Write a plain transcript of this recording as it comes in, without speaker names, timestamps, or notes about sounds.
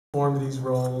performed these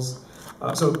roles.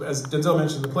 So as Denzel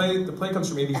mentioned, the play comes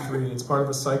from '83. It's part of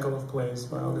a cycle of plays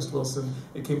by August Wilson.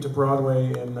 It came to Broadway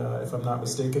in, if I'm not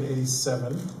mistaken,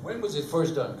 '87. When was it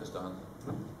first done, Castan?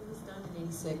 It was done in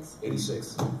 '86.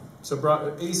 '86.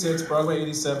 So '86, Broadway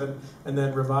 '87, and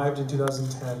then revived in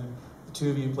 2010. The two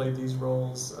of you played these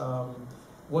roles.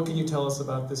 What can you tell us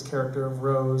about this character of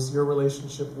Rose, your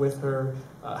relationship with her?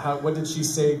 What did she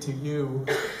say to you,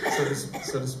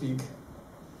 so to speak?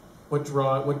 What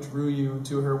drew you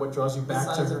to her? What draws you back to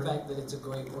her? Besides the fact that it's a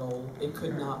great role, it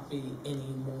could not be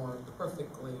any more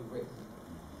perfectly written.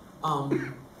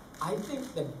 I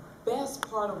think the best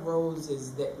part of Rose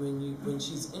is that when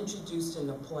she's introduced in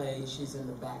a play, she's in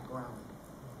the background.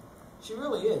 She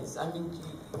really is. I mean,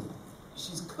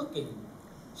 she's cooking.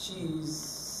 She's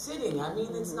sitting. I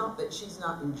mean, it's not that she's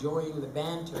not enjoying the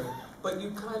banter, but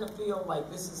you kind of feel like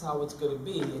this is how it's going to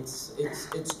be.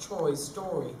 It's Troy's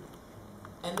story.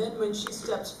 And then when she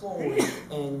steps forward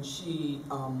and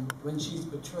when she's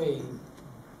betrayed,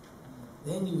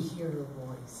 then you hear her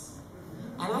voice.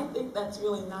 And I think that's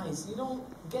really nice. You don't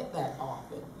get that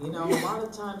often. You know, a lot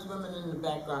of times women in the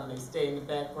background, they stay in the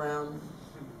background.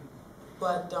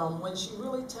 But when she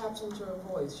really taps into her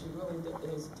voice, she really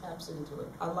taps into it.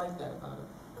 I like that about her.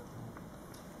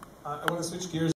 I want to switch gears.